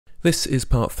This is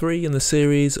part 3 in the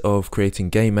series of creating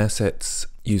game assets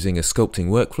using a sculpting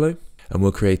workflow, and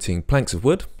we're creating planks of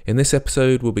wood. In this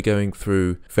episode we'll be going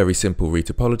through very simple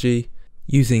retopology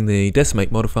using the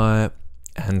decimate modifier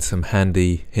and some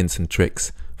handy hints and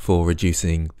tricks for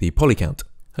reducing the poly count.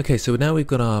 Okay, so now we've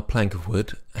got our plank of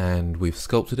wood and we've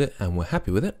sculpted it and we're happy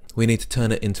with it. We need to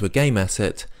turn it into a game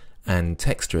asset and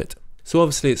texture it. So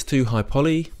obviously it's too high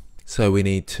poly, so we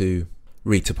need to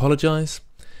retopologize.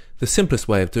 The simplest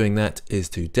way of doing that is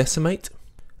to decimate,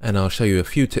 and I'll show you a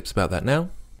few tips about that now.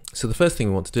 So the first thing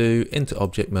we want to do, into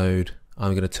object mode,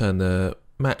 I'm going to turn the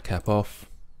matte cap off.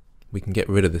 We can get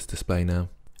rid of this display now,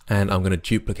 and I'm going to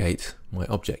duplicate my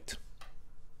object.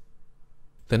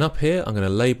 Then up here I'm going to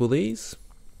label these.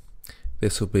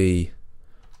 This will be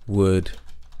wood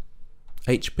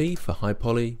HP for high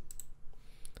poly,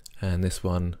 and this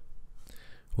one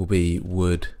will be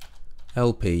wood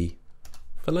LP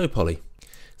for low poly.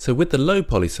 So with the low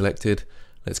poly selected,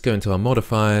 let's go into our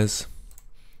modifiers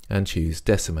and choose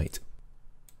decimate.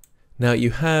 Now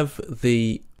you have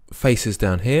the faces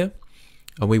down here,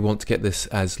 and we want to get this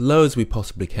as low as we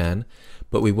possibly can,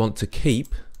 but we want to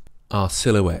keep our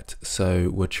silhouette. So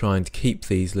we're trying to keep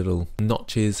these little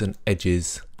notches and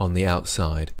edges on the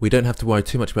outside. We don't have to worry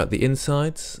too much about the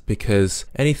insides, because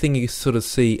anything you sort of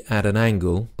see at an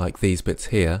angle, like these bits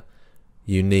here,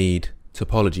 you need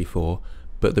topology for.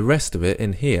 But the rest of it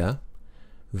in here,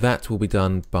 that will be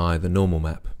done by the normal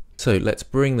map. So let's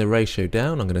bring the ratio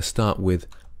down. I'm going to start with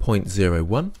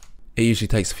 0.01. It usually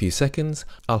takes a few seconds.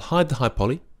 I'll hide the high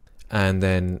poly and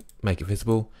then make it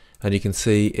visible. And you can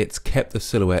see it's kept the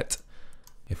silhouette.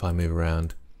 If I move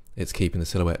around, it's keeping the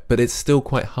silhouette. But it's still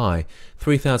quite high.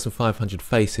 3,500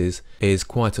 faces is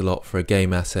quite a lot for a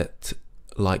game asset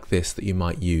like this that you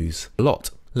might use a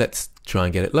lot. Let's try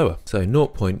and get it lower. So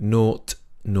 0.005,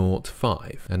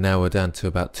 and now we're down to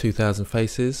about 2,000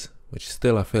 faces, which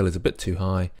still I feel is a bit too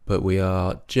high, but we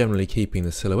are generally keeping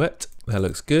the silhouette. That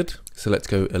looks good. So let's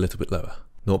go a little bit lower,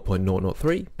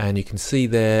 0.003, and you can see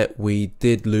there we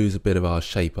did lose a bit of our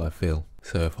shape, I feel.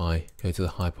 So if I go to the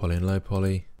high poly and low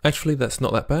poly, actually that's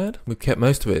not that bad. We've kept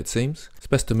most of it, it seems. It's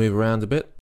best to move around a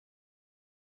bit.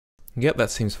 Yep, that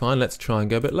seems fine. Let's try and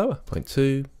go a bit lower,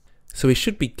 0.2. So we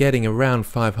should be getting around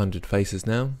 500 faces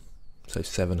now, so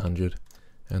 700.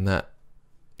 And that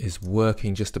is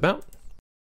working just about.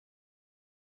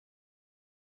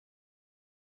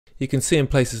 You can see in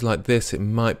places like this it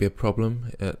might be a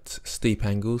problem at steep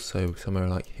angles, so somewhere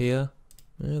like here,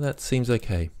 that seems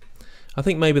okay. I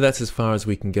think maybe that's as far as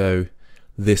we can go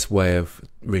this way of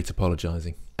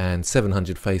retopologizing. And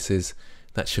 700 faces,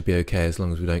 that should be okay as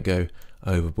long as we don't go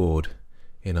overboard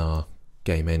in our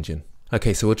game engine.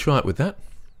 Okay, so we'll try it with that.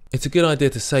 It's a good idea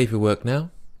to save your work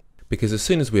now, because as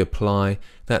soon as we apply,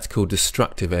 that's called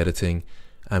destructive editing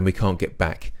and we can't get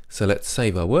back. So let's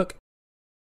save our work.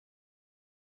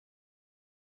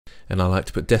 And I like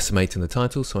to put decimate in the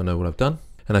title so I know what I've done.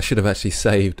 And I should have actually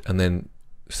saved and then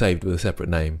saved with a separate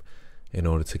name in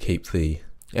order to keep the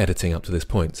editing up to this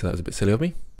point. So that was a bit silly of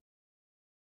me.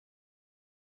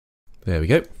 There we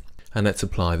go. And let's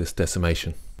apply this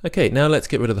decimation. Okay, now let's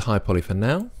get rid of the high poly for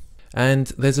now. And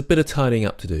there's a bit of tidying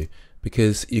up to do,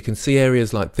 because you can see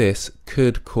areas like this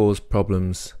could cause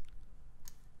problems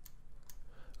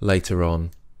later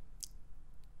on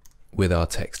with our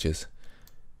textures.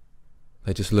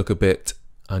 They just look a bit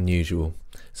unusual.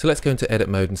 So let's go into edit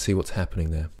mode and see what's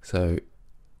happening there. So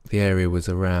the area was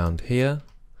around here.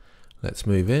 Let's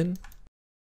move in.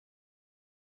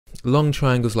 Long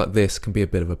triangles like this can be a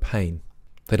bit of a pain.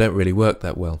 They don't really work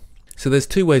that well. So there's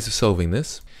two ways of solving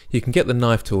this. You can get the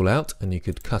knife tool out and you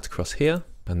could cut across here,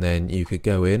 and then you could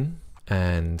go in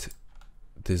and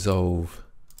dissolve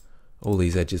all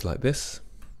these edges like this.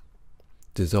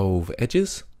 Dissolve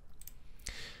edges.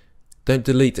 Don't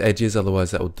delete edges, otherwise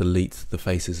that will delete the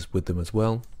faces with them as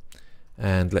well.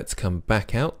 And let's come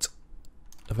back out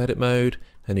of edit mode,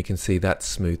 and you can see that's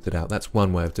smoothed it out. That's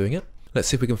one way of doing it. Let's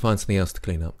see if we can find something else to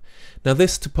clean up. Now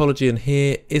this topology in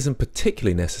here isn't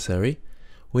particularly necessary.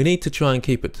 We need to try and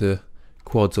keep it to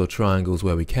quads or triangles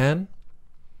where we can.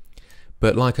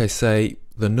 But like I say,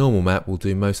 the normal map will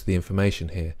do most of the information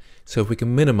here. So if we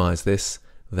can minimize this,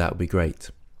 that would be great.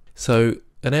 So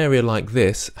an area like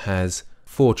this has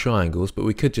 4 triangles, but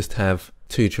we could just have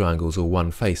 2 triangles or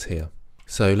 1 face here.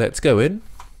 So let's go in,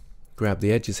 grab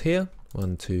the edges here,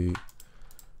 1, 2,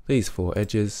 these 4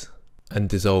 edges, and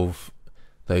dissolve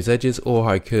those edges, or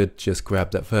I could just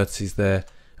grab that vertices there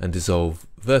and dissolve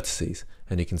vertices,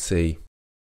 and you can see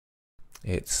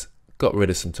it's got rid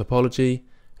of some topology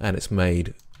and it's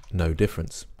made no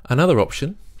difference. Another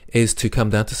option is to come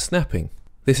down to snapping.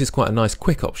 This is quite a nice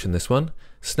quick option, this one.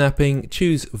 Snapping,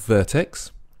 choose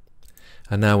vertex.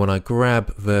 And now when I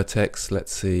grab vertex,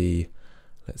 let's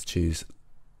choose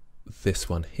this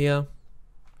one here.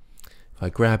 If I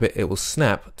grab it, it will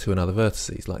snap to another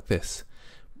vertices like this.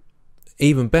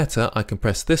 Even better, I can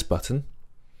press this button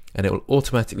and it will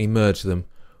automatically merge them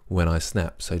when I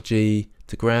snap. So G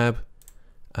to grab,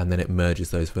 and then it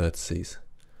merges those vertices.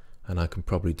 And I can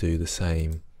probably do the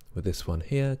same with this one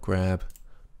here. Grab,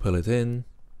 pull it in.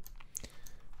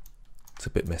 It's a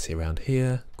bit messy around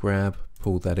here. Grab,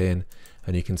 pull that in,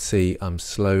 and you can see I'm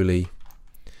slowly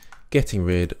getting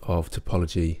rid of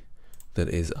topology that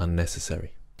is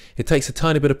unnecessary. It takes a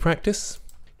tiny bit of practice,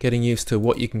 getting used to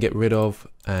what you can get rid of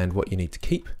and what you need to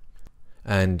keep.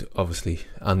 And obviously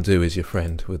undo is your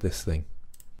friend with this thing.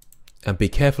 And be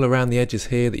careful around the edges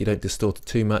here that you don't distort it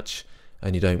too much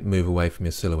and you don't move away from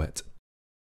your silhouette.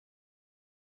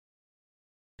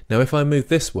 Now if I move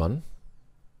this one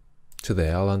to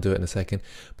there, I'll undo it in a second,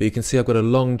 but you can see I've got a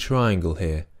long triangle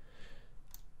here.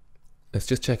 Let's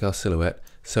just check our silhouette.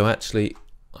 So actually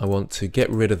I want to get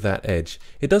rid of that edge.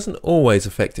 It doesn't always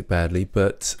affect it badly,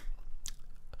 but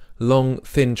long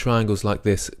thin triangles like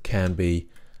this can be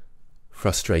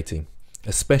frustrating,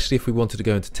 especially if we wanted to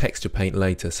go into texture paint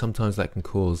later. Sometimes that can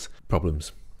cause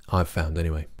problems, I've found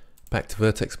anyway. Back to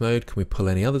vertex mode. Can we pull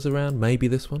any others around? Maybe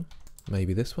this one,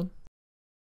 maybe this one.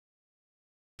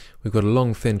 We've got a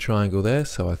long thin triangle there,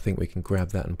 so I think we can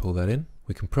grab that and pull that in.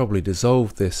 We can probably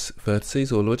dissolve this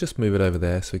vertices, or we'll just move it over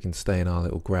there so we can stay in our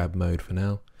little grab mode for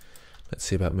now. Let's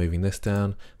see about moving this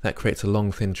down. That creates a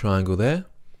long thin triangle there,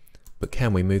 but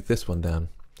can we move this one down?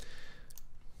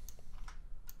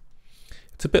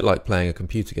 It's a bit like playing a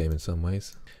computer game in some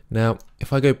ways. Now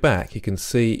if I go back, you can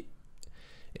see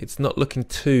it's not looking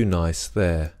too nice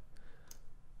there.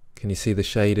 Can you see the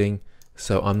shading?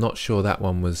 So I'm not sure that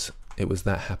one was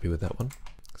that happy with that one.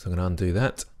 So I'm going to undo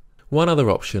that. One other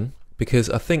option,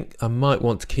 because I think I might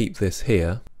want to keep this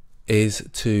here, is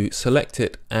to select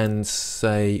it and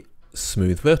say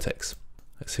smooth vertex.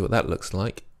 Let's see what that looks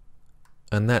like.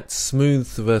 And that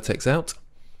smooths the vertex out,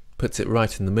 puts it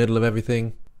right in the middle of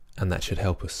everything, and that should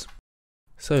help us.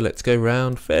 So let's go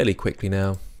round fairly quickly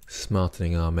now,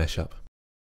 smartening our mesh up.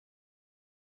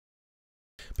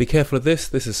 Be careful of this.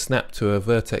 This is snapped to a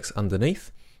vertex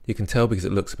underneath. You can tell because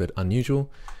it looks a bit unusual,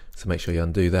 so make sure you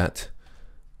undo that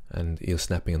and you're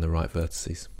snapping on the right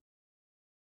vertices.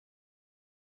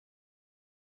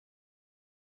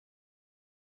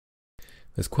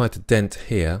 There's quite a dent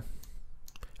here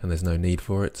and there's no need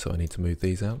for it, so I need to move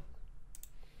these out.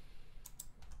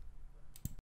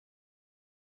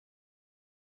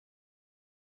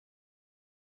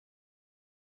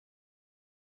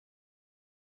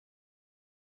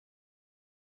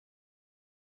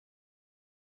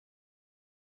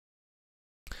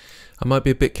 I might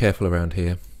be a bit careful around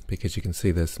here because you can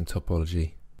see there's some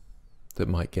topology that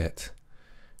might get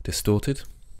distorted.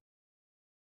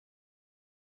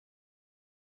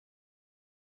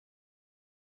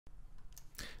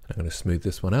 I'm going to smooth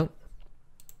this one out.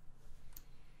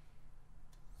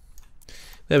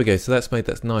 There we go, so that's made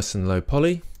that nice and low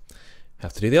poly.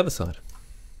 Have to do the other side.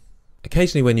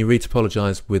 Occasionally when you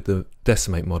retopologize with the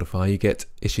decimate modifier, you get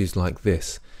issues like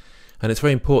this. And it's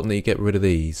very important that you get rid of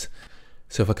these.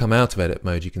 So if I come out of edit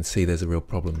mode, you can see there's a real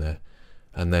problem there.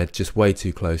 And they're just way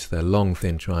too close. They're long,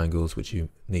 thin triangles, which you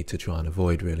need to try and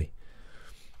avoid, really.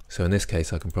 So in this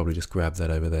case, I can probably just grab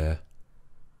that over there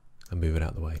and move it out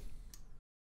of the way.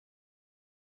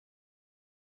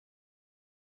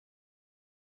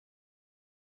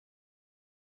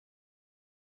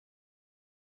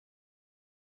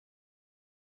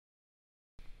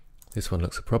 This one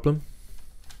looks a problem.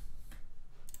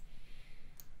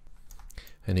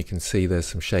 And you can see there's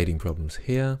some shading problems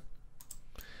here.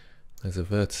 There's a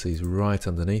vertices right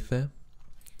underneath there,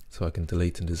 so I can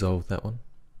delete and dissolve that one.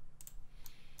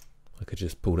 I could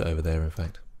just pull it over there, in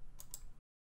fact.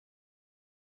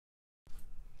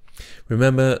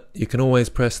 Remember, you can always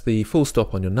press the full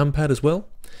stop on your numpad as well,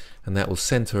 and that will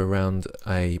center around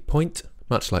a point,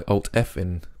 much like Alt F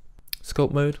in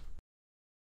sculpt mode.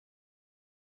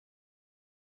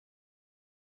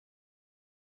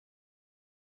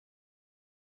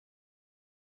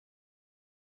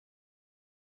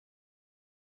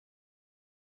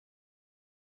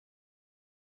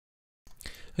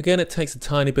 Again, it takes a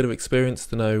tiny bit of experience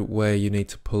to know where you need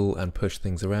to pull and push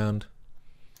things around.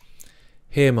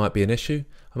 Here might be an issue.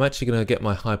 I'm actually going to get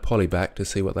my high poly back to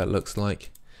see what that looks like.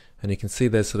 And you can see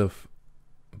there's sort of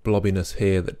blobbiness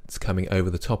here that's coming over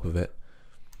the top of it.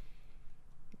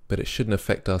 But it shouldn't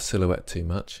affect our silhouette too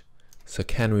much. So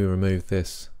can we remove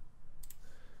this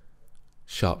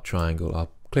sharp triangle?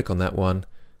 I'll click on that one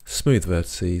smooth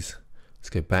vertices. Let's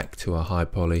go back to our high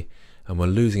poly, and we're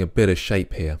losing a bit of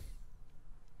shape here.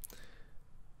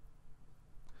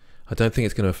 I don't think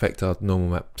it's going to affect our normal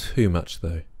map too much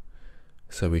though,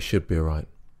 so we should be alright.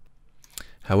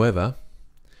 However,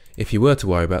 if you were to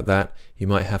worry about that, you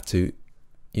might have to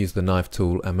use the knife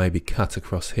tool and maybe cut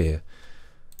across here,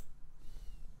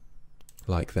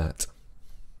 like that.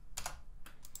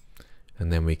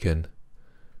 And then we can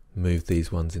move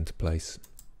these ones into place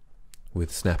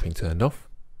with snapping turned off.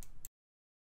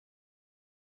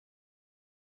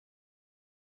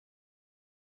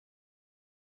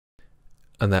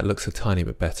 And that looks a tiny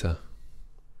bit better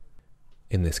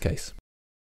in this case.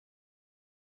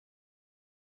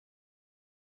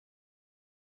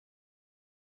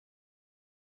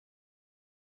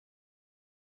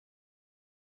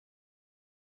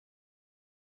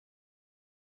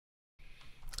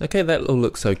 Okay, that all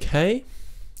looks okay.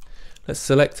 Let's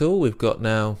select all. We've got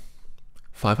now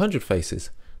 500 faces.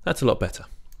 That's a lot better.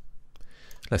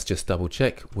 Let's just double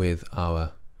check with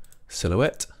our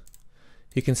silhouette.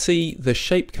 You can see the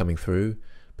shape coming through,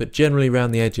 but generally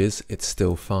around the edges it's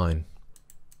still fine.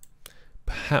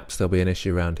 Perhaps there'll be an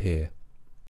issue around here.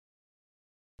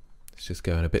 Let's just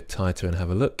go in a bit tighter and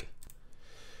have a look.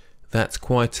 That's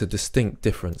quite a distinct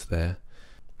difference there.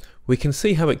 We can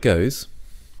see how it goes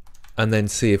and then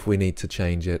see if we need to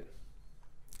change it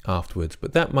afterwards,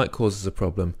 but that might cause us a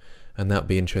problem, and that'd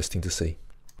be interesting to see.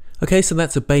 Okay, so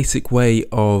that's a basic way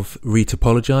of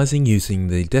retopologizing using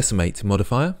the decimate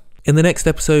modifier. In the next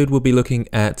episode, we'll be looking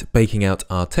at baking out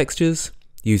our textures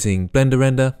using Blender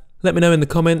Render. Let me know in the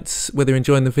comments whether you're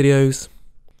enjoying the videos,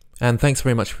 and thanks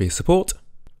very much for your support.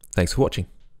 Thanks for watching.